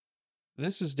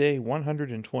This is day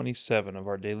 127 of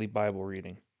our daily Bible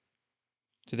reading.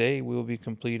 Today we will be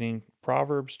completing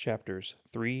Proverbs chapters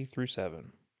 3 through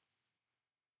 7.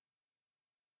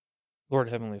 Lord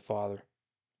Heavenly Father,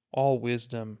 all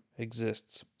wisdom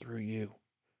exists through you.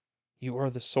 You are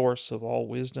the source of all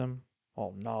wisdom,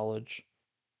 all knowledge,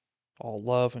 all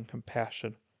love and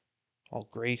compassion, all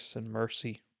grace and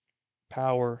mercy,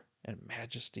 power and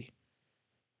majesty.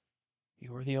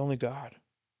 You are the only God,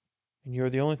 and you are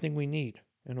the only thing we need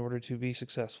in order to be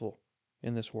successful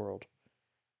in this world.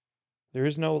 There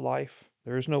is no life,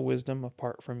 there is no wisdom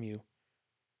apart from you.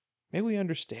 May we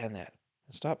understand that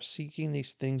and stop seeking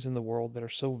these things in the world that are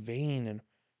so vain and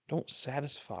don't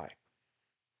satisfy.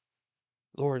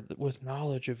 Lord, with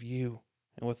knowledge of you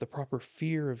and with the proper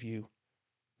fear of you,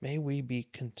 may we be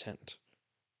content.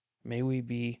 May we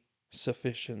be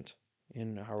sufficient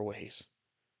in our ways.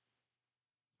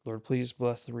 Lord, please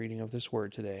bless the reading of this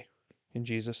word today. In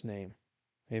Jesus' name,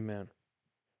 amen.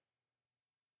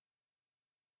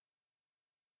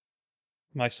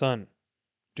 My son,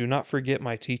 do not forget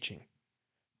my teaching,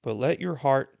 but let your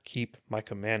heart keep my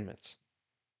commandments.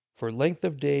 For length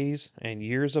of days and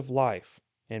years of life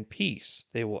and peace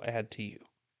they will add to you.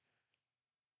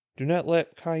 Do not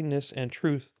let kindness and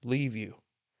truth leave you.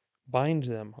 Bind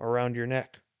them around your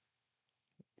neck.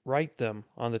 Write them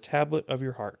on the tablet of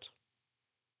your heart.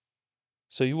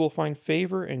 So you will find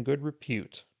favor and good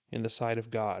repute in the sight of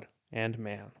God and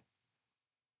man.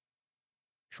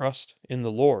 Trust in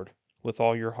the Lord with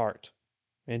all your heart,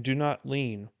 and do not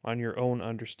lean on your own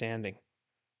understanding.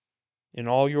 In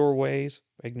all your ways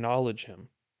acknowledge him,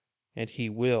 and he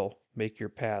will make your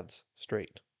paths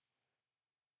straight.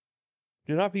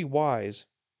 Do not be wise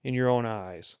in your own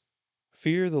eyes.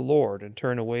 Fear the Lord and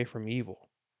turn away from evil.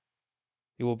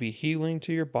 It will be healing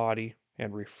to your body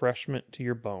and refreshment to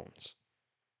your bones.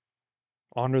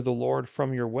 Honor the Lord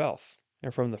from your wealth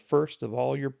and from the first of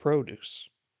all your produce.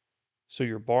 So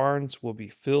your barns will be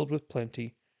filled with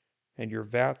plenty, and your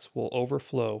vats will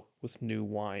overflow with new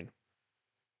wine.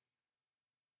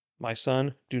 My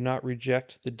son, do not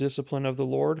reject the discipline of the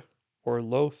Lord, or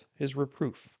loathe his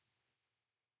reproof.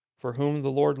 For whom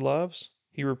the Lord loves,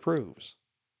 he reproves,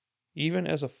 even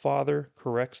as a father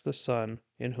corrects the son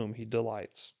in whom he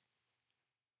delights.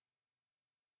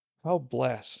 How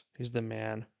blessed is the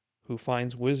man who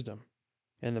finds wisdom,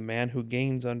 and the man who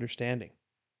gains understanding.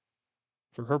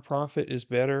 For her profit is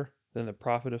better than the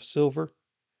profit of silver,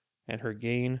 and her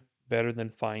gain better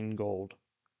than fine gold.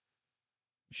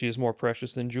 She is more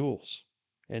precious than jewels,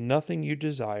 and nothing you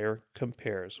desire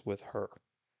compares with her.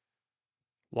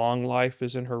 Long life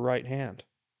is in her right hand.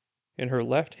 In her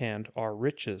left hand are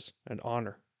riches and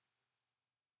honor.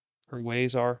 Her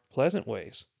ways are pleasant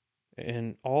ways,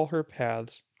 and all her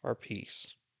paths are peace.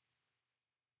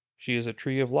 She is a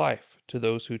tree of life to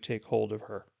those who take hold of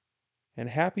her, and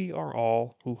happy are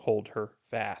all who hold her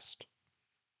fast.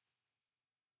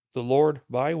 The Lord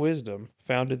by wisdom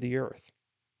founded the earth.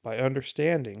 By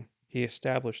understanding he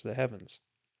established the heavens.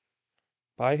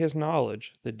 By his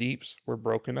knowledge the deeps were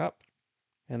broken up,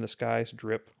 and the skies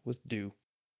drip with dew.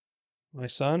 My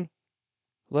son,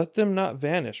 let them not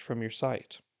vanish from your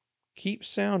sight. Keep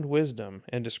sound wisdom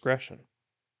and discretion,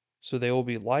 so they will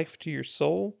be life to your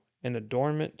soul and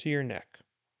adornment to your neck.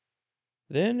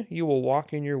 Then you will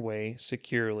walk in your way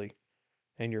securely,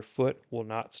 and your foot will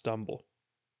not stumble.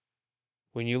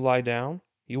 When you lie down,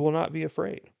 you will not be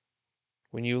afraid.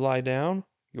 When you lie down,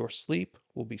 your sleep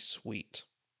will be sweet.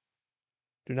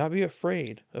 Do not be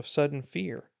afraid of sudden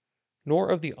fear, nor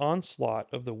of the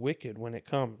onslaught of the wicked when it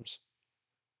comes.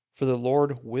 For the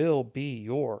Lord will be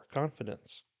your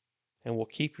confidence, and will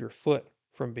keep your foot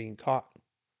from being caught.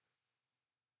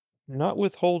 Do not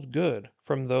withhold good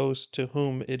from those to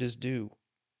whom it is due,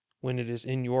 when it is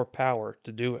in your power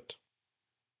to do it.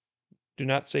 Do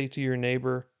not say to your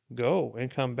neighbor, "Go and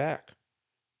come back,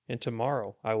 and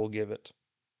tomorrow I will give it,"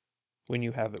 when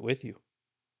you have it with you.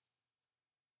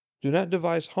 Do not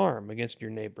devise harm against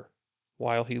your neighbor,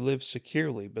 while he lives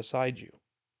securely beside you.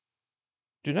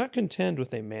 Do not contend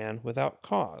with a man without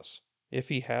cause, if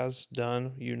he has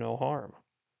done you no harm.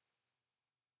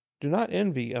 Do not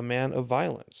envy a man of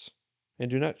violence, and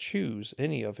do not choose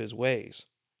any of his ways.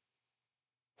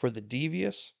 For the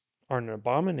devious are an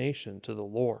abomination to the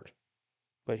Lord,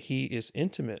 but he is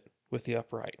intimate with the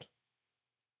upright.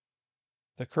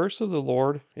 The curse of the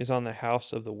Lord is on the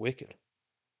house of the wicked,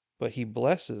 but he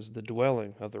blesses the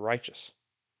dwelling of the righteous.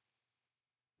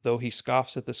 Though he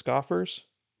scoffs at the scoffers,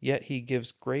 yet he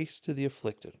gives grace to the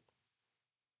afflicted.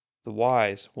 The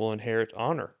wise will inherit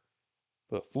honor,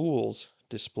 but fools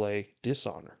display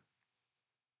dishonor.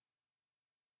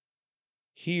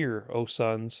 Hear, O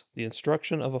sons, the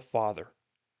instruction of a father,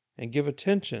 and give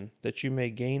attention that you may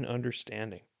gain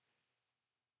understanding.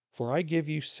 For I give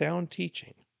you sound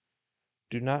teaching.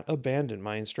 Do not abandon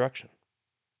my instruction.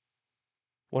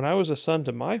 When I was a son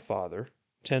to my father,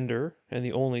 tender and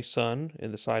the only son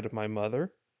in the sight of my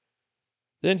mother,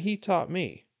 then he taught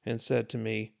me and said to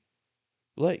me,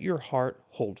 Let your heart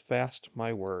hold fast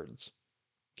my words.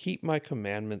 Keep my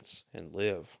commandments and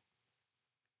live.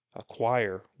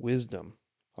 Acquire wisdom.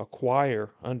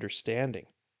 Acquire understanding.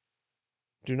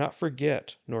 Do not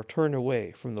forget nor turn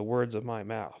away from the words of my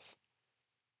mouth.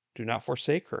 Do not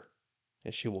forsake her,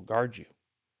 and she will guard you.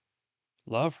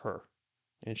 Love her,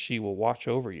 and she will watch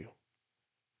over you.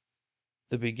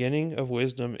 The beginning of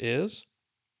wisdom is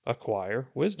acquire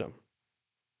wisdom,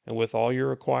 and with all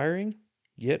your acquiring,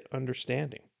 get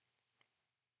understanding.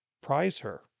 Prize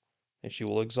her, and she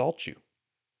will exalt you.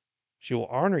 She will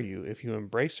honor you if you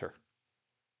embrace her.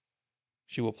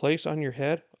 She will place on your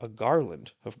head a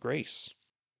garland of grace.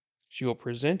 She will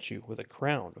present you with a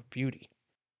crown of beauty.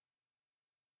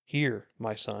 Hear,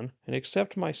 my son, and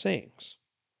accept my sayings,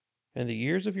 and the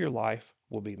years of your life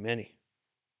will be many.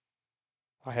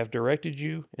 I have directed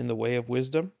you in the way of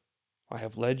wisdom. I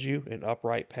have led you in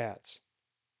upright paths.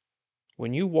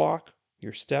 When you walk,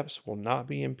 your steps will not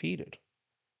be impeded,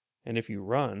 and if you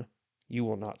run, you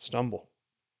will not stumble.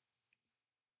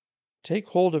 Take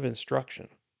hold of instruction.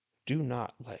 Do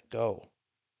not let go.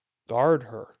 Guard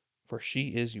her, for she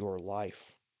is your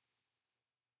life.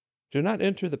 Do not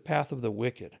enter the path of the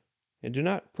wicked, and do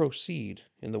not proceed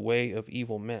in the way of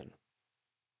evil men.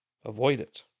 Avoid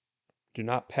it. Do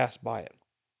not pass by it.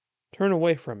 Turn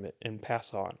away from it and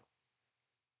pass on.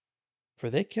 For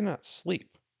they cannot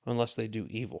sleep unless they do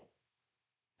evil,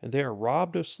 and they are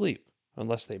robbed of sleep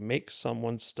unless they make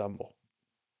someone stumble.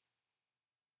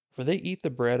 For they eat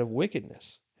the bread of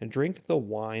wickedness and drink the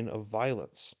wine of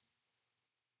violence.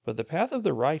 But the path of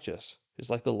the righteous is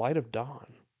like the light of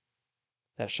dawn,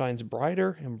 that shines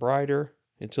brighter and brighter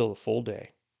until the full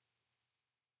day.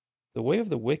 The way of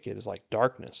the wicked is like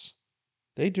darkness.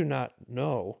 They do not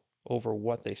know over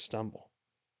what they stumble.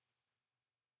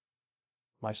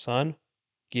 My son,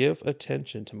 give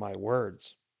attention to my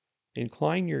words.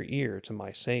 Incline your ear to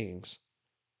my sayings.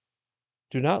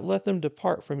 Do not let them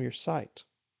depart from your sight.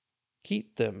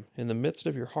 Keep them in the midst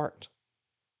of your heart,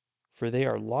 for they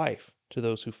are life to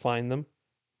those who find them,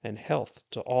 and health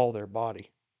to all their body.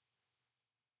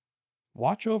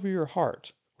 Watch over your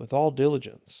heart with all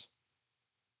diligence,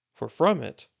 for from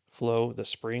it flow the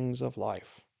springs of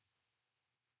life.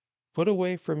 Put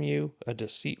away from you a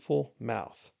deceitful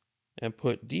mouth, and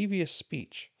put devious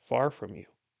speech far from you.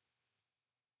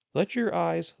 Let your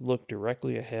eyes look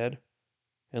directly ahead,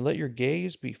 and let your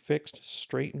gaze be fixed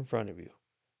straight in front of you.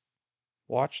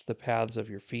 Watch the paths of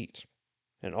your feet,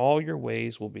 and all your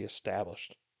ways will be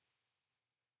established.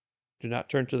 Do not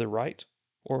turn to the right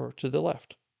or to the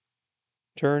left.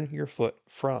 Turn your foot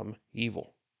from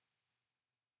evil.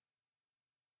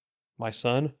 My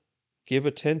son, give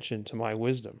attention to my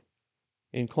wisdom.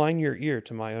 Incline your ear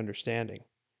to my understanding,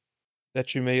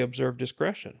 that you may observe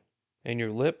discretion, and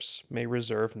your lips may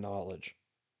reserve knowledge.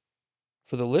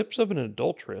 For the lips of an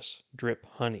adulteress drip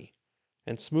honey,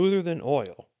 and smoother than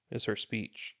oil is her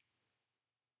speech.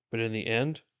 But in the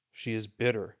end she is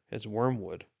bitter as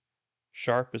wormwood,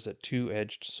 sharp as a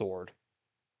two-edged sword.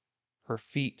 Her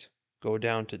feet go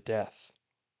down to death.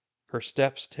 Her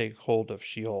steps take hold of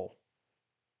Sheol.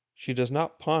 She does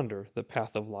not ponder the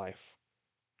path of life.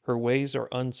 Her ways are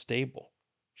unstable.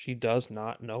 She does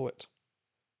not know it.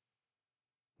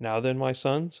 Now then, my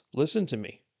sons, listen to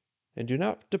me, and do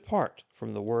not depart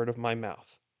from the word of my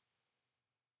mouth.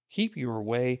 Keep your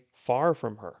way far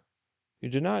from her. You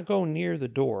do not go near the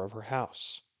door of her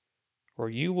house, or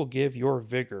you will give your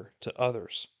vigor to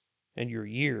others, and your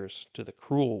years to the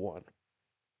cruel one.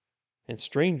 And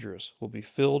strangers will be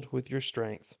filled with your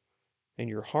strength, and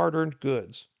your hard-earned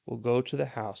goods will go to the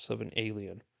house of an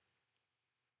alien.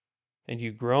 And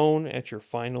you groan at your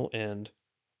final end,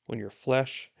 when your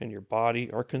flesh and your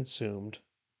body are consumed,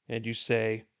 and you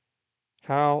say,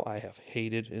 How I have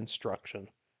hated instruction,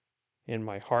 and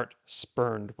my heart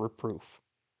spurned reproof.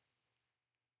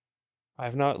 I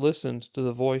have not listened to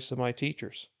the voice of my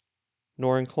teachers,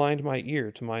 nor inclined my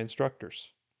ear to my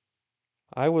instructors.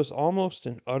 I was almost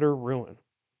in utter ruin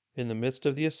in the midst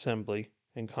of the assembly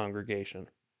and congregation.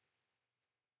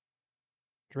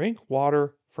 Drink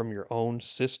water from your own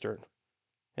cistern,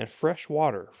 and fresh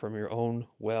water from your own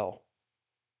well.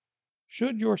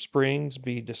 Should your springs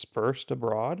be dispersed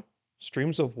abroad,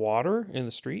 streams of water in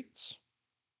the streets?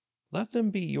 Let them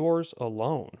be yours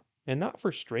alone, and not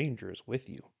for strangers with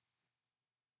you.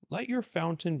 Let your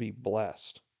fountain be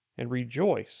blessed, and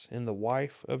rejoice in the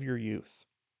wife of your youth,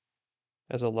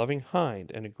 as a loving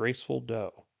hind and a graceful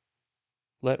doe.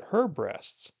 Let her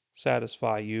breasts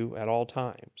satisfy you at all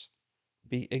times.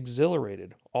 Be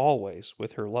exhilarated always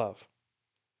with her love.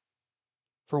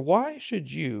 For why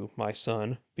should you, my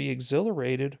son, be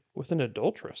exhilarated with an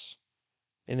adulteress,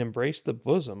 and embrace the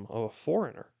bosom of a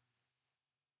foreigner?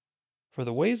 For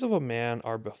the ways of a man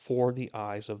are before the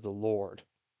eyes of the Lord,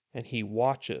 and he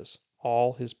watches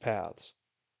all his paths.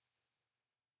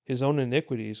 His own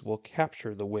iniquities will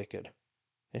capture the wicked,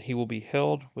 and he will be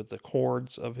held with the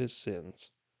cords of his sins.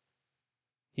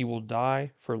 He will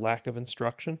die for lack of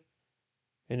instruction,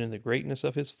 and in the greatness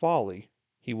of his folly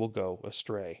he will go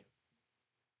astray.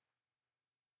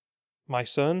 My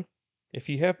son, if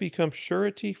ye have become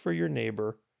surety for your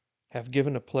neighbor, have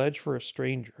given a pledge for a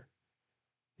stranger,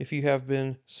 if you have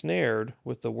been snared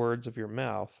with the words of your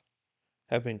mouth,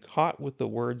 have been caught with the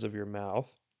words of your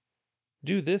mouth,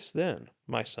 do this then,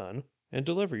 my son, and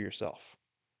deliver yourself.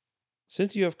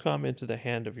 Since you have come into the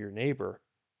hand of your neighbor,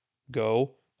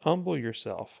 go, humble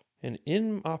yourself, and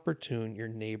importune your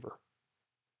neighbor.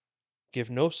 Give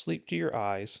no sleep to your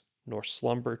eyes, nor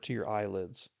slumber to your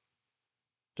eyelids.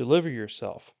 Deliver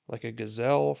yourself like a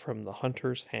gazelle from the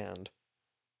hunter's hand,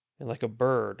 and like a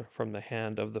bird from the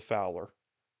hand of the fowler.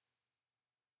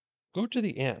 Go to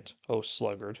the ant, O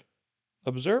sluggard,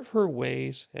 observe her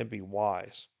ways and be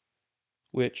wise,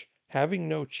 which, having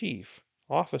no chief,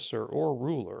 officer, or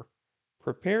ruler,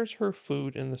 prepares her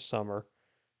food in the summer,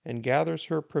 and gathers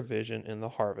her provision in the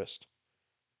harvest.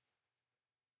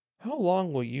 How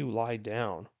long will you lie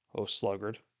down, O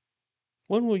sluggard?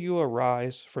 When will you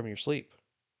arise from your sleep?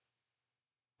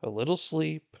 A little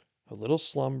sleep, a little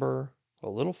slumber, a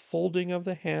little folding of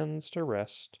the hands to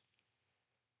rest.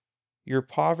 Your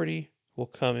poverty will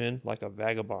come in like a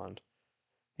vagabond,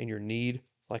 and your need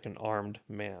like an armed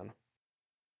man.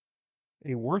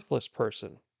 A worthless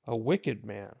person, a wicked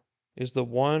man, is the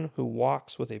one who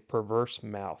walks with a perverse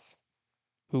mouth,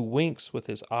 who winks with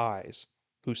his eyes,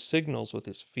 who signals with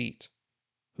his feet,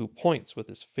 who points with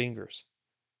his fingers,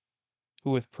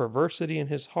 who with perversity in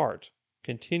his heart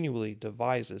continually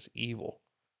devises evil,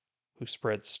 who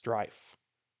spreads strife.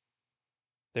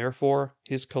 Therefore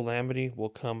his calamity will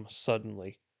come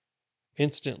suddenly.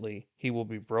 Instantly he will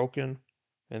be broken,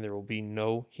 and there will be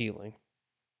no healing.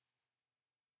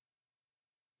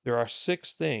 There are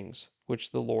 6 things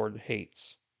which the Lord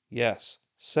hates, yes,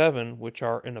 7 which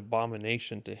are an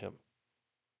abomination to him: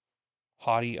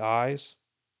 haughty eyes,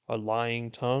 a lying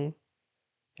tongue,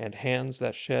 and hands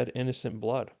that shed innocent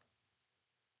blood,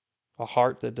 a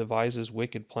heart that devises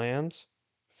wicked plans,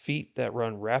 feet that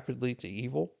run rapidly to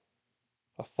evil,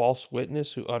 a false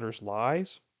witness who utters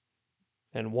lies,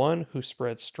 and one who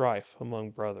spreads strife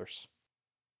among brothers.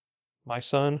 My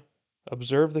son,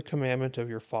 observe the commandment of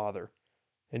your father,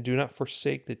 and do not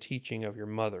forsake the teaching of your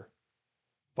mother.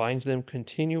 Bind them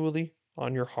continually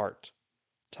on your heart,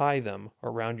 tie them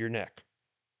around your neck.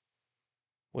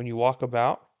 When you walk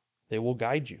about, they will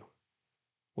guide you.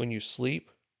 When you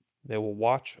sleep, they will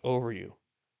watch over you.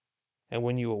 And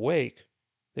when you awake,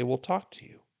 they will talk to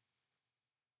you.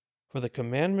 For the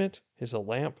commandment is a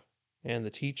lamp, and the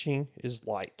teaching is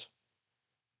light,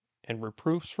 and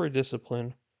reproofs for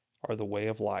discipline are the way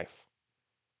of life,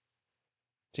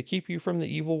 to keep you from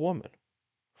the evil woman,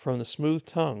 from the smooth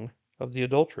tongue of the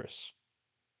adulteress.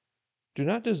 Do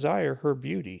not desire her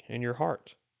beauty in your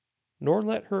heart, nor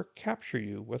let her capture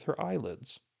you with her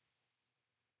eyelids.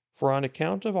 For on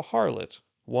account of a harlot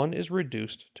one is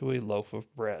reduced to a loaf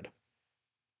of bread,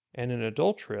 and an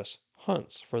adulteress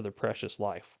hunts for the precious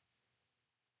life.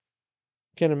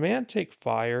 Can a man take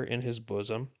fire in his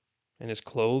bosom, and his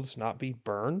clothes not be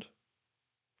burned?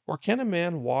 Or can a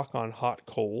man walk on hot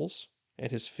coals,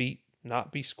 and his feet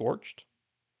not be scorched?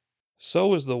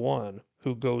 So is the one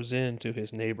who goes in to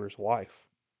his neighbor's wife.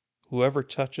 Whoever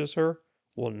touches her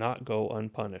will not go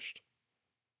unpunished.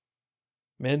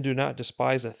 Men do not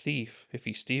despise a thief if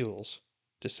he steals,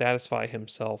 to satisfy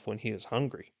himself when he is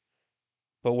hungry.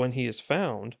 But when he is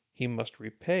found, he must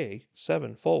repay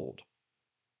sevenfold.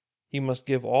 He must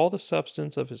give all the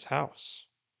substance of his house.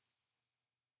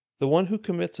 The one who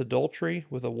commits adultery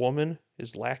with a woman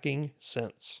is lacking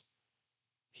sense.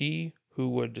 He who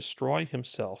would destroy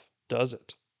himself does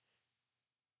it.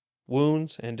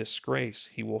 Wounds and disgrace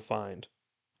he will find,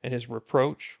 and his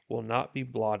reproach will not be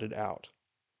blotted out.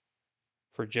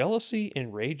 For jealousy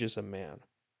enrages a man,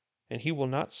 and he will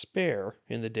not spare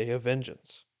in the day of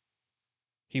vengeance.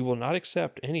 He will not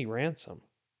accept any ransom,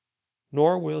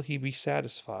 nor will he be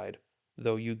satisfied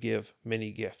though you give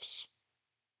many gifts.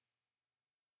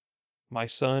 My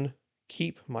son,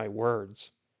 keep my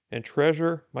words, and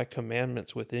treasure my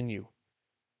commandments within you.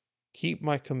 Keep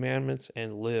my commandments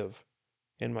and live,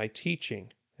 and my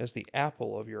teaching as the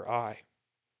apple of your eye.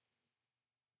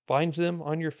 Bind them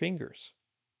on your fingers,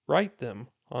 write them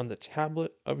on the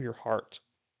tablet of your heart.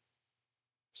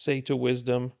 Say to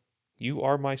wisdom, "You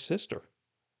are my sister,"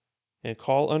 and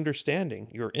call understanding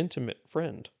your intimate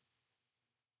friend,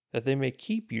 that they may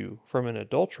keep you from an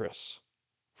adulteress,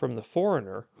 from the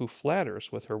foreigner who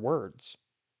flatters with her words.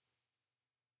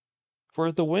 For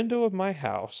at the window of my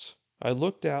house I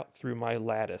looked out through my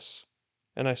lattice,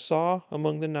 and I saw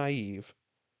among the naive,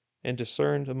 and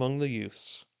discerned among the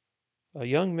youths, a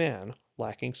young man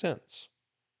lacking sense,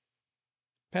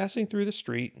 passing through the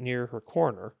street near her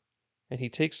corner, and he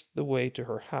takes the way to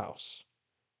her house.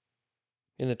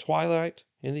 In the twilight,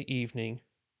 in the evening,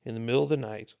 in the middle of the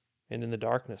night, and in the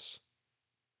darkness.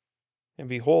 And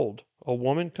behold, a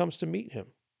woman comes to meet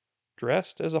him,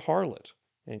 dressed as a harlot,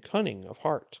 and cunning of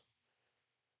heart.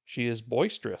 She is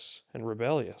boisterous and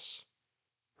rebellious.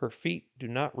 Her feet do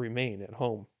not remain at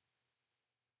home.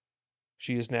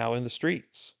 She is now in the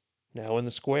streets, now in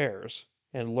the squares,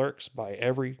 and lurks by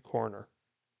every corner.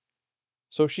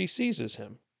 So she seizes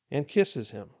him, and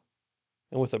kisses him,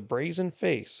 and with a brazen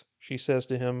face she says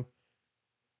to him,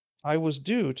 I was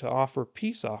due to offer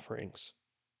peace offerings.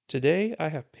 Today I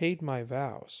have paid my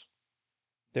vows.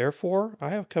 Therefore I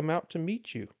have come out to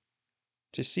meet you,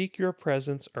 to seek your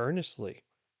presence earnestly,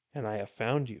 and I have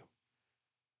found you.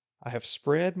 I have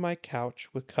spread my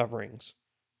couch with coverings,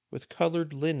 with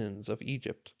colored linens of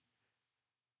Egypt.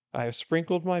 I have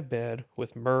sprinkled my bed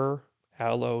with myrrh,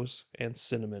 aloes, and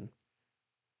cinnamon.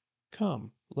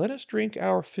 Come, let us drink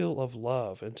our fill of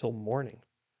love until morning.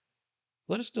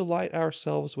 Let us delight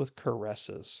ourselves with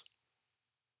caresses.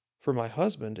 For my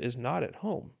husband is not at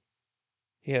home.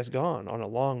 He has gone on a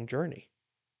long journey.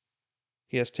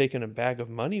 He has taken a bag of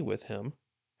money with him.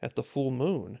 At the full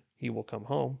moon he will come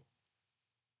home.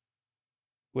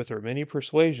 With her many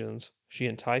persuasions she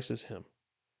entices him.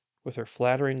 With her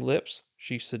flattering lips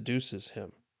she seduces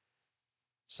him.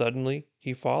 Suddenly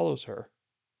he follows her,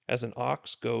 as an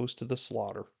ox goes to the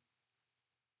slaughter,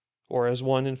 or as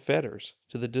one in fetters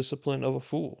to the discipline of a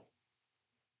fool,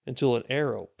 until an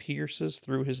arrow pierces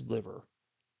through his liver,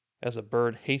 as a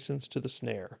bird hastens to the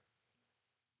snare.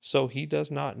 So he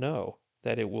does not know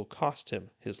that it will cost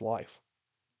him his life.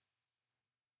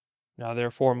 Now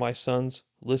therefore, my sons,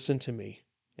 listen to me,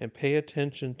 and pay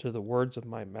attention to the words of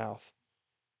my mouth.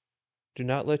 Do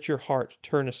not let your heart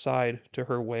turn aside to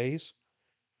her ways.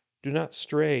 Do not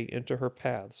stray into her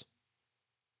paths.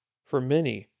 For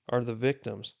many are the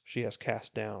victims she has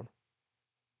cast down,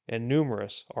 and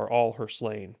numerous are all her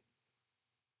slain.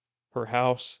 Her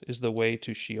house is the way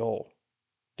to Sheol,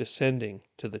 descending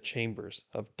to the chambers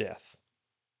of death.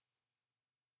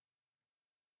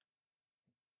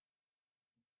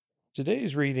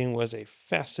 Today's reading was a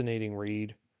fascinating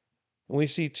read, and we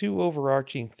see two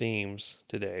overarching themes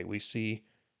today. We see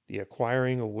the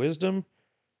acquiring of wisdom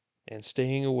and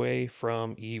staying away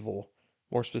from evil.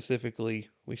 More specifically,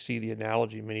 we see the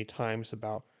analogy many times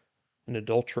about an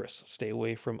adulteress. Stay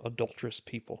away from adulterous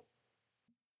people.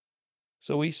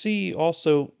 So we see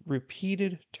also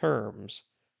repeated terms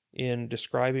in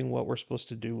describing what we're supposed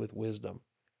to do with wisdom.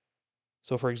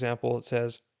 So, for example, it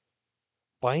says,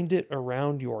 bind it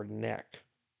around your neck.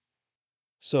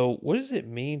 So, what does it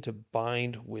mean to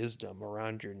bind wisdom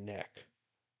around your neck?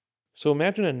 So,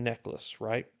 imagine a necklace,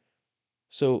 right?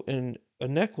 So, a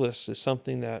necklace is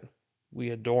something that we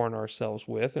adorn ourselves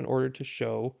with in order to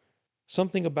show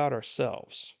something about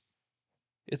ourselves.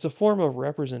 It's a form of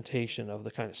representation of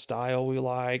the kind of style we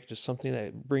like, just something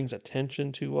that brings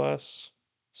attention to us,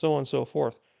 so on and so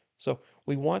forth. So,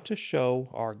 we want to show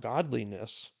our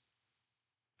godliness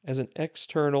as an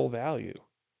external value.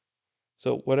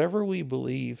 So, whatever we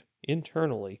believe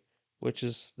internally, which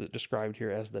is described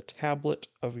here as the tablet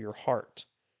of your heart,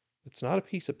 it's not a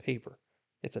piece of paper,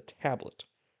 it's a tablet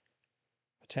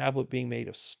being made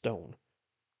of stone.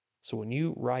 So, when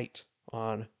you write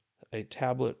on a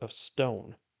tablet of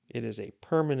stone, it is a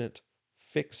permanent,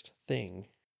 fixed thing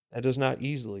that does not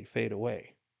easily fade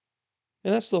away.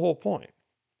 And that's the whole point,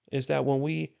 is that when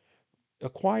we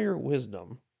acquire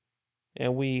wisdom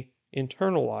and we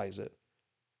internalize it,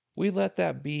 we let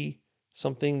that be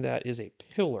something that is a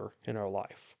pillar in our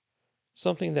life,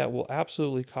 something that will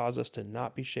absolutely cause us to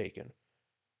not be shaken,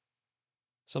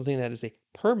 something that is a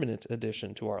permanent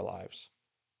addition to our lives.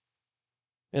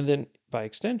 And then, by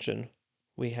extension,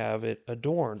 we have it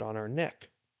adorned on our neck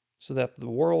so that the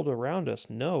world around us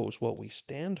knows what we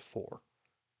stand for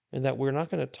and that we're not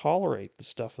going to tolerate the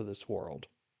stuff of this world.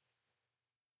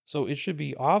 So it should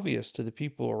be obvious to the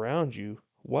people around you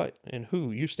what and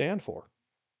who you stand for.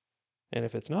 And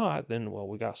if it's not, then, well,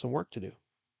 we got some work to do.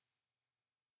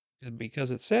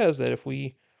 Because it says that if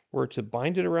we were to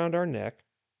bind it around our neck,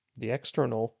 the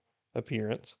external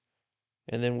appearance,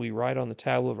 and then we write on the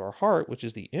tablet of our heart, which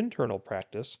is the internal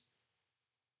practice,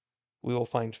 we will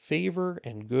find favor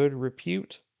and good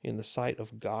repute in the sight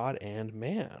of God and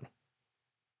man.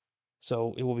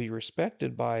 So it will be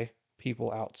respected by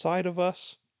people outside of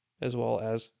us, as well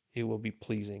as it will be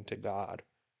pleasing to God.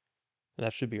 And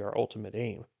that should be our ultimate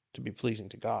aim, to be pleasing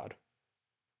to God.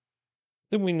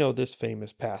 Then we know this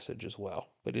famous passage as well,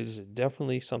 but it is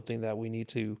definitely something that we need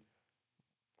to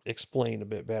explain a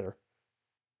bit better.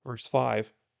 Verse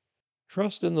 5: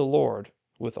 Trust in the Lord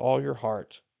with all your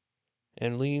heart,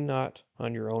 and lean not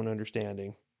on your own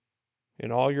understanding.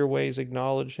 In all your ways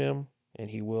acknowledge him, and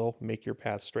he will make your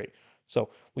path straight. So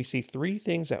we see three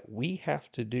things that we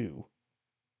have to do,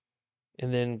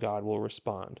 and then God will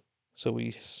respond. So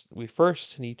we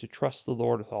first need to trust the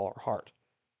Lord with all our heart,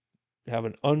 have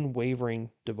an unwavering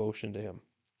devotion to him.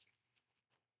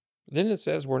 Then it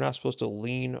says we're not supposed to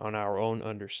lean on our own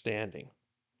understanding.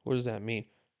 What does that mean?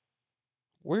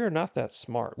 We're not that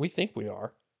smart. We think we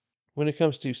are. When it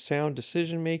comes to sound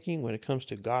decision making, when it comes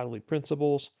to godly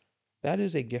principles, that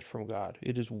is a gift from God.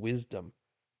 It is wisdom.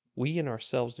 We in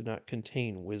ourselves do not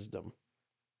contain wisdom.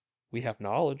 We have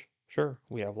knowledge, sure,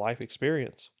 we have life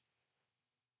experience,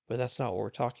 but that's not what we're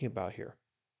talking about here.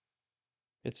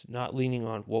 It's not leaning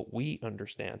on what we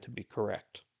understand to be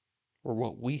correct or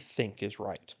what we think is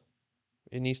right.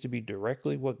 It needs to be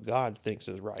directly what God thinks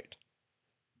is right,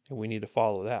 and we need to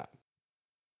follow that.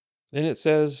 Then it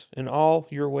says, in all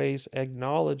your ways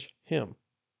acknowledge him.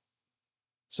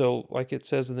 So, like it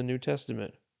says in the New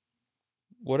Testament,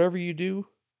 whatever you do,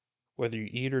 whether you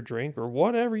eat or drink or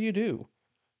whatever you do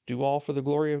all for the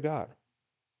glory of God.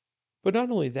 But not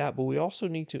only that, but we also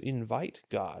need to invite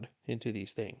God into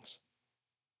these things.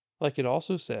 Like it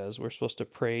also says, we're supposed to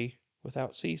pray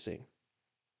without ceasing.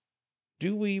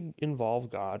 Do we involve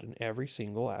God in every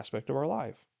single aspect of our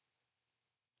life?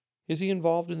 Is he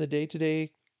involved in the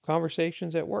day-to-day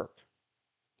conversations at work?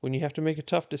 When you have to make a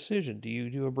tough decision, do you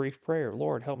do a brief prayer?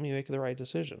 Lord, help me make the right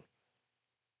decision.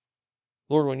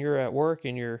 Lord, when you're at work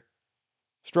and you're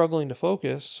struggling to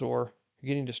focus or you're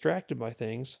getting distracted by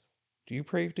things, do you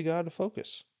pray to God to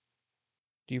focus?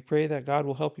 Do you pray that God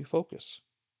will help you focus?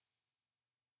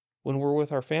 When we're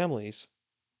with our families,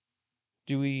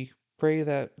 do we pray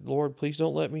that, Lord, please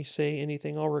don't let me say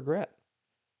anything I'll regret?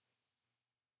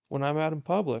 When I'm out in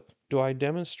public, do I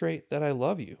demonstrate that I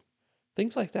love you?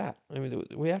 Things like that. I mean,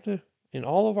 we have to, in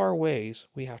all of our ways,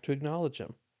 we have to acknowledge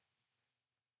him.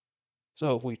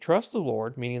 So if we trust the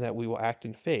Lord, meaning that we will act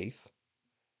in faith,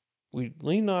 we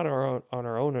lean not on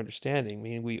our own understanding,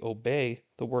 meaning we obey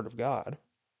the word of God,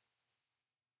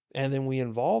 and then we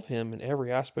involve him in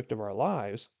every aspect of our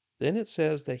lives, then it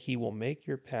says that he will make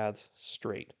your paths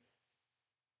straight.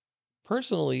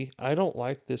 Personally, I don't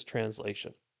like this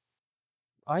translation.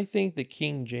 I think the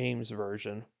King James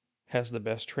Version has the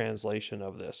best translation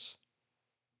of this.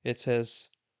 It says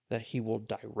that he will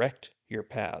direct your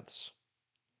paths.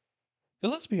 Now,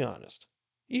 let's be honest.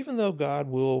 Even though God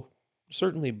will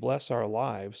certainly bless our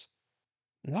lives,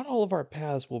 not all of our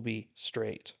paths will be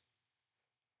straight.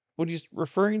 What he's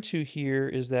referring to here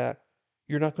is that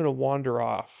you're not going to wander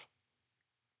off.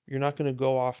 You're not going to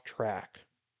go off track.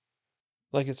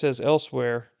 Like it says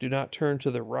elsewhere, do not turn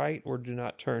to the right or do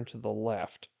not turn to the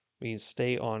left. Means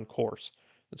stay on course.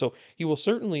 And so he will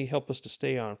certainly help us to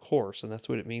stay on course, and that's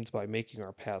what it means by making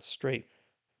our path straight.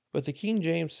 But the King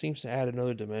James seems to add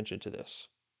another dimension to this.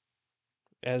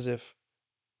 As if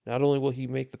not only will he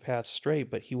make the path straight,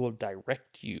 but he will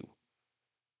direct you.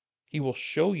 He will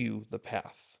show you the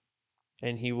path,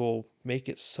 and he will make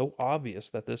it so obvious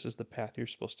that this is the path you're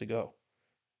supposed to go.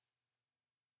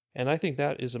 And I think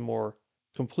that is a more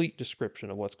complete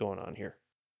description of what's going on here.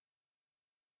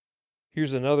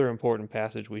 Here's another important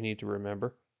passage we need to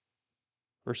remember.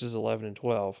 Verses 11 and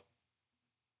 12.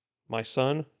 My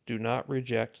son, do not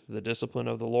reject the discipline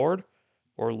of the Lord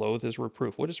or loathe his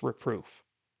reproof. What is reproof?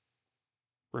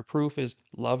 Reproof is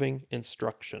loving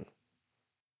instruction.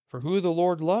 For who the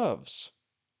Lord loves,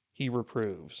 he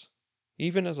reproves,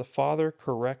 even as a father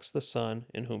corrects the son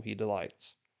in whom he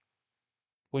delights.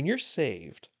 When you're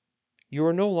saved, you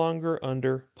are no longer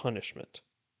under punishment.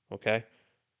 Okay?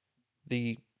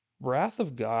 The wrath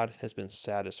of God has been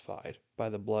satisfied by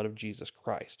the blood of Jesus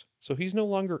Christ. So he's no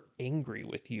longer angry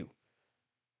with you.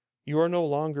 You are no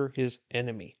longer his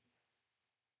enemy.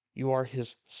 You are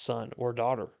his son or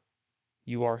daughter.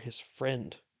 You are his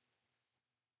friend.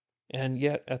 And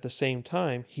yet, at the same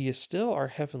time, he is still our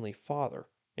heavenly Father,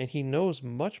 and he knows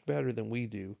much better than we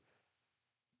do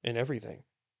in everything.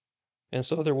 And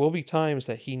so there will be times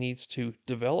that he needs to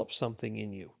develop something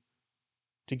in you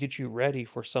to get you ready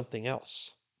for something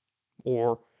else.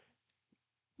 Or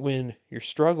when you're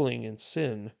struggling in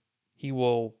sin, he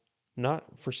will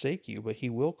not forsake you, but he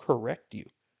will correct you.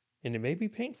 And it may be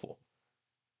painful.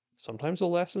 Sometimes the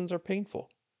lessons are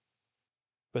painful,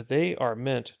 but they are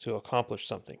meant to accomplish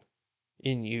something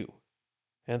in you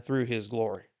and through his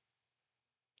glory.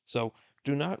 So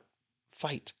do not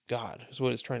fight God, is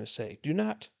what it's trying to say. Do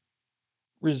not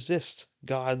resist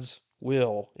God's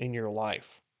will in your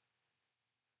life.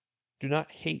 Do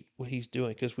not hate what he's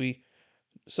doing, because we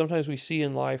sometimes we see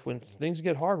in life when things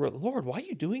get hard, we're, Lord, why are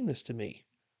you doing this to me?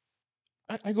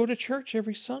 I go to church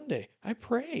every Sunday. I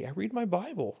pray. I read my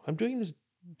Bible. I'm doing this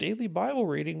daily Bible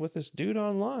reading with this dude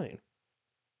online.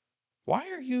 Why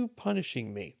are you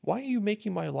punishing me? Why are you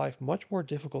making my life much more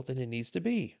difficult than it needs to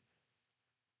be?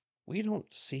 We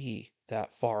don't see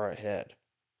that far ahead.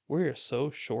 We're so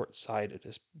short sighted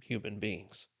as human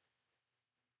beings.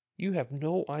 You have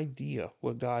no idea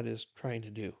what God is trying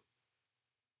to do.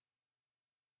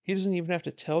 He doesn't even have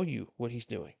to tell you what he's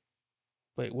doing.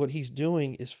 But what he's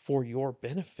doing is for your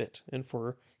benefit and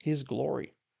for his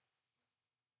glory.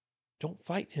 Don't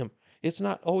fight him. It's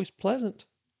not always pleasant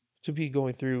to be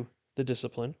going through the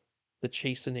discipline, the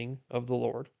chastening of the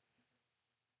Lord,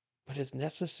 but it's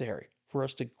necessary for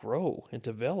us to grow and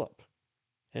develop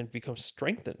and become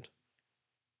strengthened.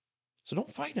 So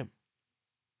don't fight him.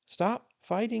 Stop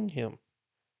fighting him.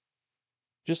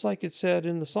 Just like it said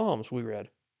in the Psalms we read,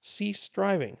 cease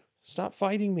striving. Stop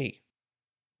fighting me.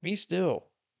 Be still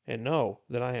and know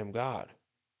that I am God.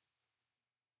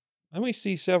 And we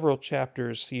see several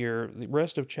chapters here, the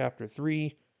rest of chapter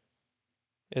 3,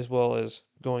 as well as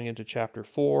going into chapter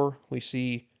 4. We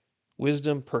see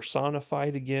wisdom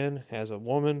personified again as a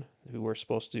woman who we're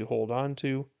supposed to hold on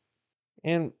to.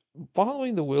 And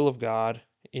following the will of God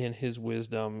in his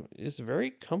wisdom is very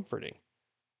comforting,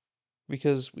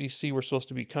 because we see we're supposed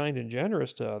to be kind and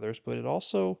generous to others, but it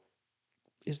also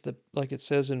is like it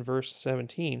says in verse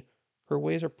 17, her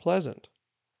ways are pleasant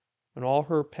and all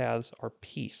her paths are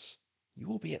peace. You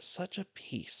will be at such a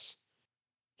peace.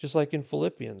 Just like in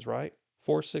Philippians, right?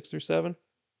 4, 6 through 7.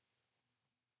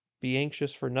 Be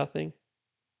anxious for nothing.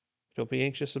 Don't be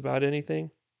anxious about anything.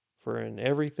 For in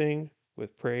everything,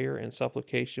 with prayer and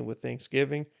supplication with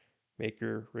thanksgiving, make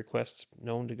your requests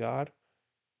known to God.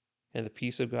 And the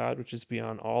peace of God, which is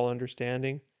beyond all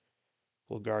understanding,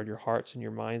 will guard your hearts and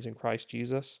your minds in Christ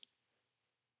Jesus.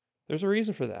 There's a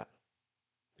reason for that.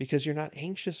 Because you're not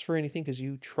anxious for anything, because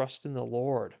you trust in the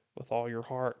Lord with all your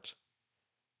heart.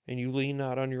 And you lean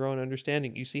not on your own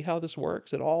understanding. You see how this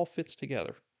works? It all fits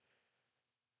together.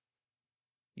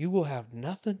 You will have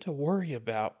nothing to worry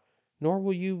about, nor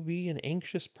will you be an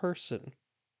anxious person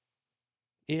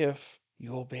if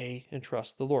you obey and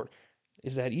trust the Lord.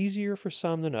 Is that easier for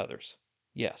some than others?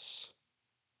 Yes.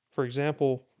 For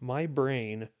example, my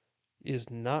brain is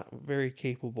not very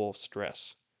capable of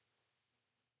stress.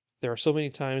 There are so many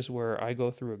times where I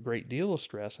go through a great deal of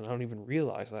stress and I don't even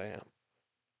realize I am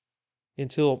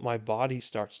until my body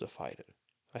starts to fight it.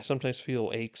 I sometimes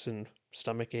feel aches and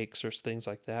stomach aches or things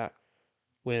like that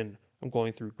when I'm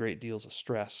going through great deals of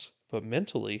stress, but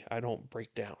mentally I don't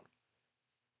break down.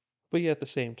 But yet at the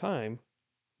same time,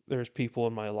 there's people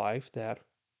in my life that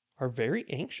are very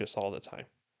anxious all the time.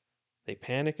 They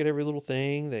panic at every little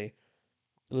thing. They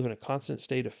live in a constant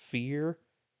state of fear.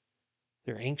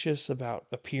 They're anxious about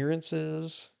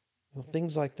appearances,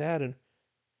 things like that. And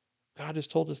God has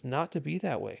told us not to be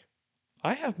that way.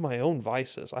 I have my own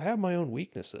vices. I have my own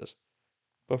weaknesses.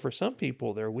 But for some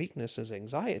people, their weakness is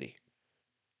anxiety.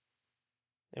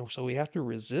 And so we have to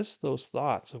resist those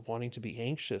thoughts of wanting to be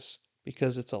anxious,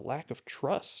 because it's a lack of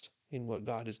trust in what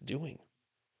God is doing.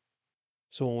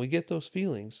 So when we get those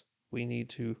feelings, we need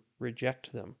to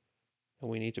reject them and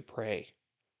we need to pray.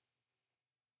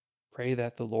 Pray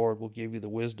that the Lord will give you the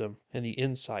wisdom and the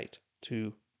insight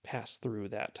to pass through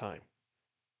that time.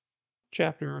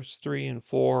 Chapters 3 and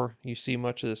 4, you see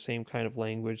much of the same kind of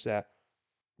language, that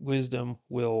wisdom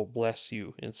will bless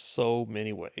you in so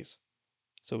many ways.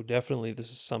 So definitely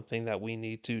this is something that we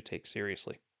need to take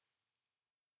seriously.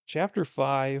 Chapter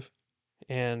 5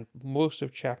 and most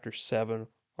of chapter 7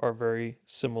 are very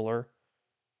similar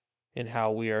in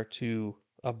how we are to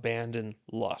abandon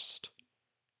lust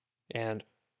and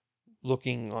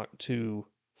looking to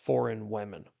foreign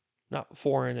women. Not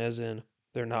foreign as in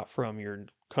they're not from your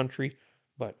country,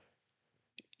 but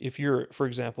if you're, for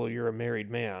example, you're a married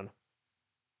man,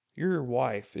 your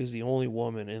wife is the only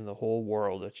woman in the whole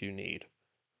world that you need.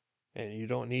 And you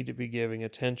don't need to be giving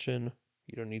attention.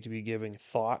 You don't need to be giving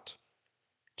thought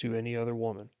to any other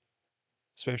woman,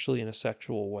 especially in a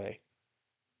sexual way,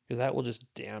 because that will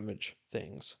just damage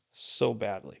things so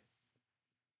badly.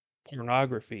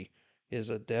 Pornography is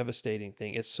a devastating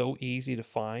thing. It's so easy to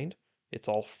find, it's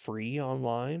all free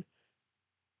online,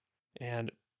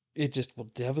 and it just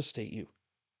will devastate you.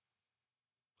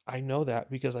 I know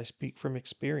that because I speak from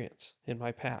experience in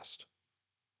my past.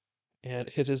 And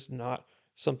it is not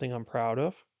something I'm proud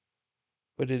of,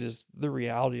 but it is the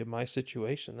reality of my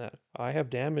situation that I have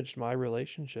damaged my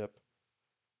relationship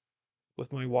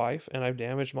with my wife and I've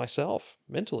damaged myself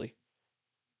mentally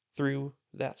through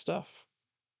that stuff.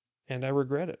 And I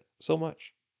regret it so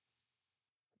much.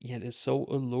 Yet it's so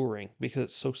alluring because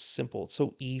it's so simple, it's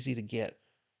so easy to get.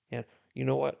 And you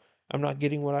know what? I'm not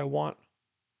getting what I want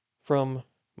from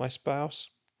my spouse,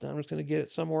 then I'm just going to get it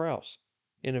somewhere else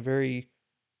in a very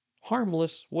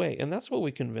harmless way. And that's what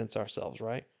we convince ourselves,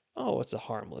 right? Oh, it's a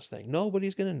harmless thing.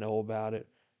 Nobody's going to know about it.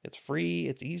 It's free,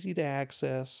 it's easy to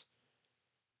access.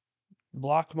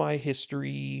 Block my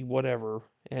history, whatever.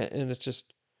 And it's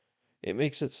just, it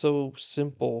makes it so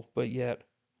simple, but yet,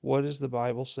 what does the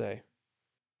Bible say?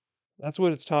 That's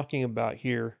what it's talking about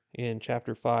here in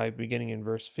chapter 5, beginning in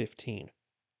verse 15.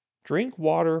 Drink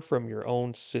water from your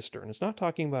own cistern. It's not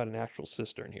talking about an actual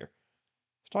cistern here.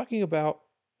 It's talking about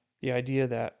the idea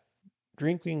that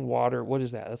drinking water, what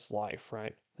is that? That's life,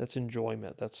 right? That's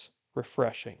enjoyment. That's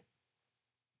refreshing.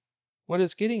 What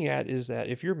it's getting at is that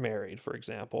if you're married, for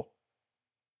example,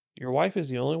 your wife is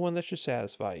the only one that should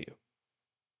satisfy you.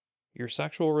 Your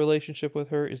sexual relationship with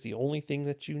her is the only thing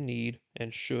that you need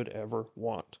and should ever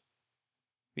want.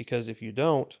 Because if you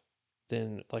don't,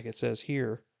 then, like it says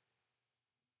here,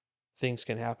 things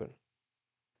can happen.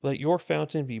 Let your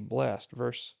fountain be blessed,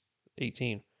 verse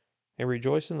 18, and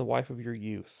rejoice in the wife of your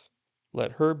youth.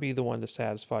 Let her be the one to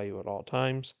satisfy you at all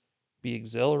times. Be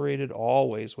exhilarated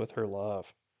always with her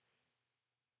love.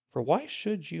 For why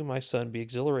should you, my son, be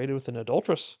exhilarated with an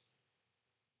adulteress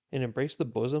and embrace the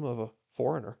bosom of a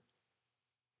foreigner?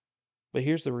 But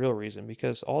here's the real reason,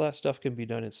 because all that stuff can be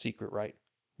done in secret, right?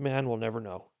 Man will never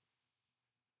know.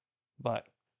 But,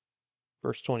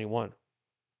 verse 21,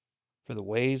 for the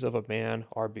ways of a man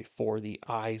are before the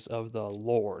eyes of the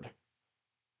Lord,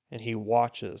 and he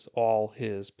watches all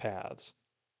his paths.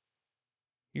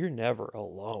 You're never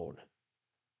alone.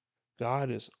 God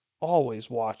is always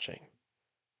watching.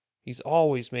 He's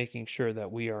always making sure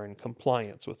that we are in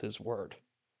compliance with his word.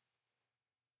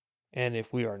 And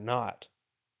if we are not,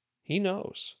 he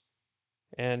knows,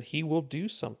 and he will do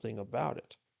something about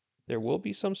it. There will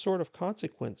be some sort of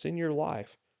consequence in your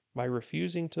life by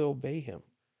refusing to obey him,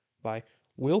 by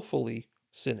willfully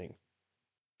sinning.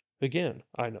 Again,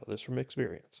 I know this from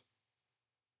experience.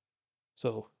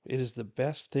 So it is the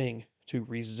best thing to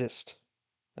resist.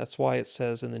 That's why it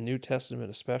says in the New Testament,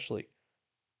 especially,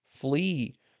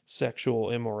 flee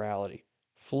sexual immorality.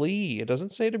 Flee. It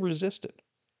doesn't say to resist it,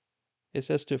 it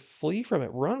says to flee from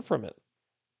it, run from it.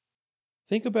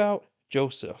 Think about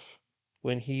Joseph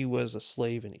when he was a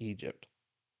slave in Egypt,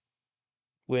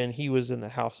 when he was in the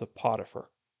house of Potiphar.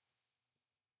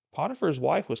 Potiphar's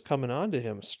wife was coming on to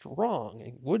him strong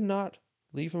and would not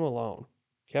leave him alone,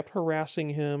 kept harassing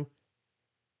him,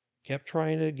 kept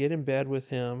trying to get in bed with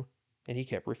him, and he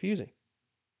kept refusing.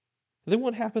 And then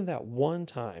what happened that one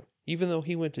time, even though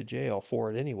he went to jail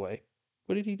for it anyway,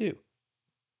 what did he do?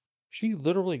 She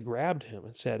literally grabbed him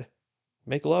and said,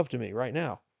 "Make love to me right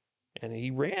now." And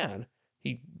he ran.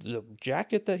 The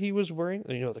jacket that he was wearing,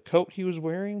 the coat he was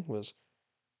wearing was,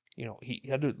 he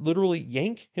had to literally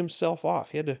yank himself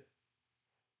off. He had to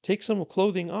take some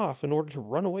clothing off in order to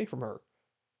run away from her.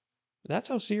 That's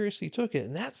how serious he took it.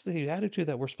 And that's the attitude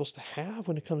that we're supposed to have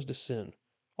when it comes to sin.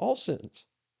 All sins.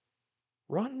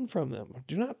 Run from them.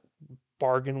 Do not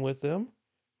bargain with them.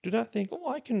 Do not think,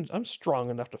 "Oh, I'm strong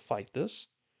enough to fight this."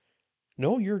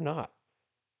 No, you're not.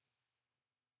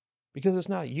 Because it's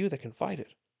not you that can fight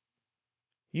it.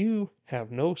 You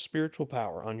have no spiritual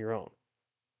power on your own.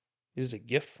 It is a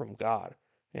gift from God.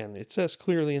 And it says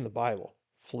clearly in the Bible,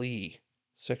 flee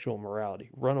sexual immorality,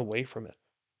 run away from it,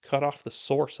 cut off the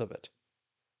source of it.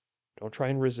 Don't try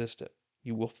and resist it.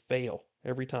 You will fail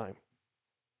every time.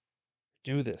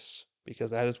 Do this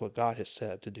because that is what God has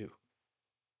said to do.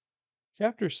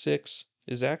 Chapter 6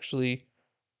 is actually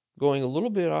going a little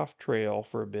bit off trail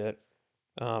for a bit,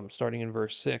 starting in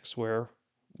verse 6, where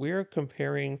we're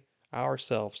comparing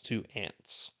ourselves to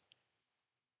ants.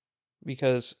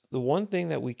 Because the one thing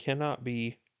that we cannot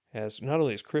be, as not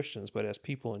only as Christians, but as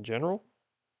people in general,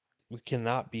 we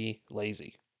cannot be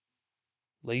lazy.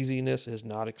 Laziness is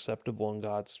not acceptable in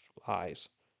God's eyes.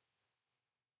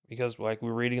 Because, like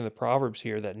we're reading in the Proverbs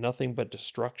here, that nothing but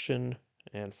destruction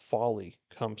and folly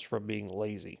comes from being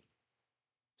lazy.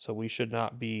 So we should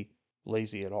not be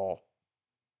lazy at all.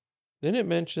 Then it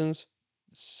mentions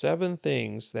 7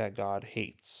 things that God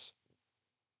hates.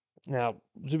 Now,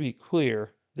 to be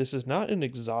clear, this is not an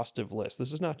exhaustive list.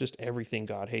 This is not just everything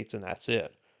God hates and that's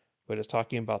it, but it's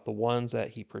talking about the ones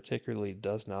that he particularly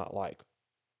does not like.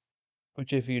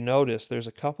 Which, if you notice, there's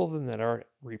a couple of them that aren't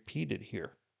repeated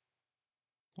here.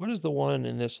 What is the one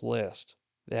in this list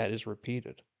that is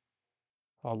repeated?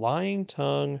 A lying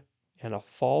tongue and a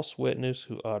false witness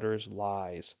who utters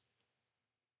lies.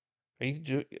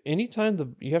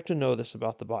 Anytime you have to know this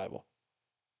about the Bible.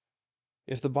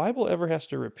 If the Bible ever has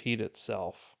to repeat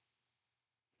itself,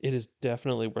 it is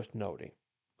definitely worth noting.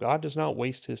 God does not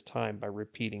waste his time by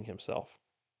repeating himself,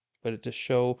 but it to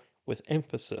show with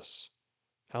emphasis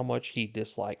how much he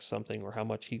dislikes something or how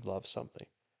much he loves something.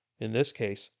 In this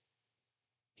case,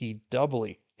 he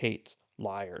doubly hates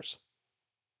liars.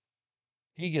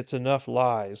 He gets enough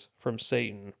lies from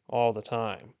Satan all the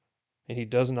time, and he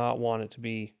does not want it to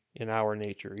be in our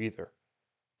nature either.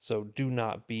 So do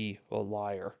not be a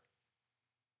liar.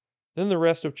 Then the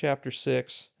rest of chapter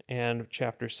 6 and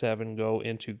chapter 7 go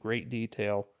into great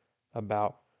detail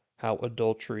about how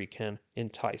adultery can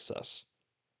entice us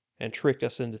and trick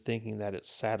us into thinking that it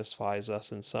satisfies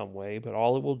us in some way, but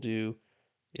all it will do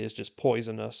is just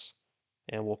poison us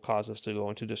and will cause us to go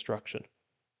into destruction.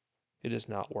 It is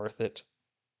not worth it,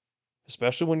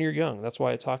 especially when you're young. That's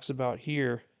why it talks about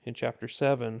here in chapter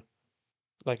 7,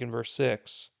 like in verse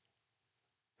 6.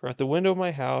 For at the window of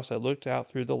my house I looked out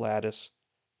through the lattice,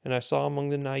 and I saw among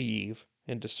the naive,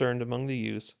 and discerned among the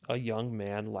youths, a young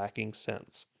man lacking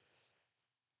sense.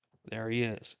 There he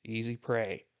is, easy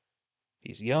prey.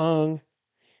 He's young,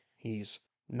 he's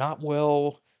not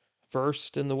well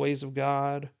versed in the ways of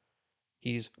God,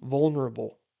 he's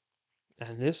vulnerable.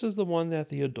 And this is the one that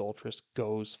the adulteress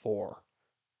goes for.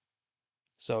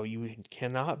 So you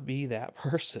cannot be that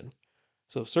person.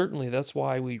 So certainly that's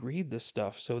why we read this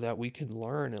stuff, so that we can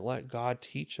learn and let God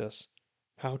teach us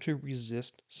how to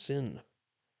resist sin.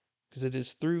 Because it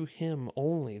is through him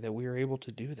only that we are able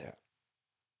to do that.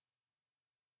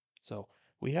 So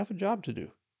we have a job to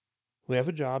do. We have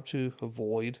a job to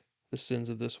avoid the sins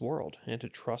of this world and to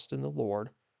trust in the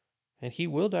Lord, and he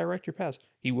will direct your paths.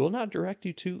 He will not direct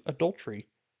you to adultery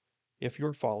if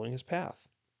you're following his path.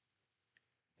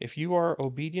 If you are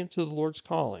obedient to the Lord's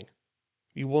calling,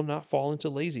 you will not fall into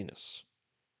laziness.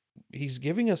 He's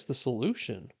giving us the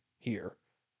solution here.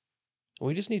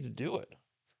 We just need to do it.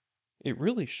 It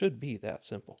really should be that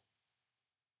simple.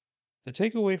 The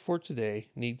takeaway for today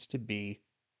needs to be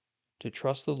to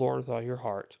trust the Lord with all your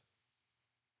heart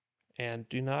and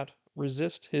do not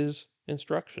resist his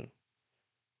instruction.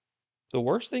 The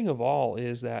worst thing of all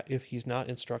is that if he's not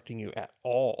instructing you at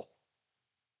all,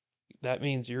 that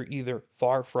means you're either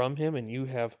far from him and you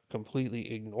have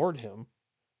completely ignored him,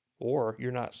 or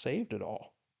you're not saved at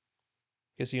all.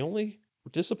 Because he only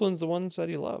disciplines the ones that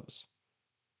he loves.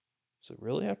 So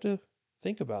really have to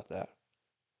think about that.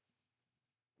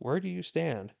 Where do you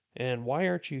stand? And why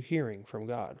aren't you hearing from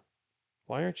God?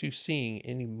 Why aren't you seeing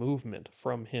any movement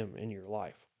from him in your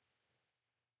life?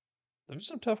 Those are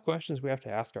some tough questions we have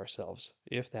to ask ourselves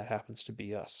if that happens to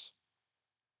be us.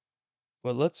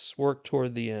 But let's work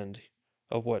toward the end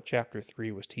of what chapter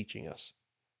 3 was teaching us,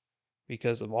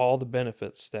 because of all the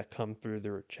benefits that come through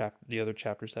the other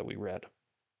chapters that we read.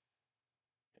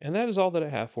 And that is all that I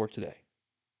have for today.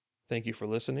 Thank you for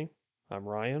listening. I'm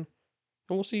Ryan, and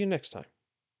we'll see you next time.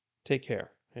 Take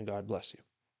care, and God bless you.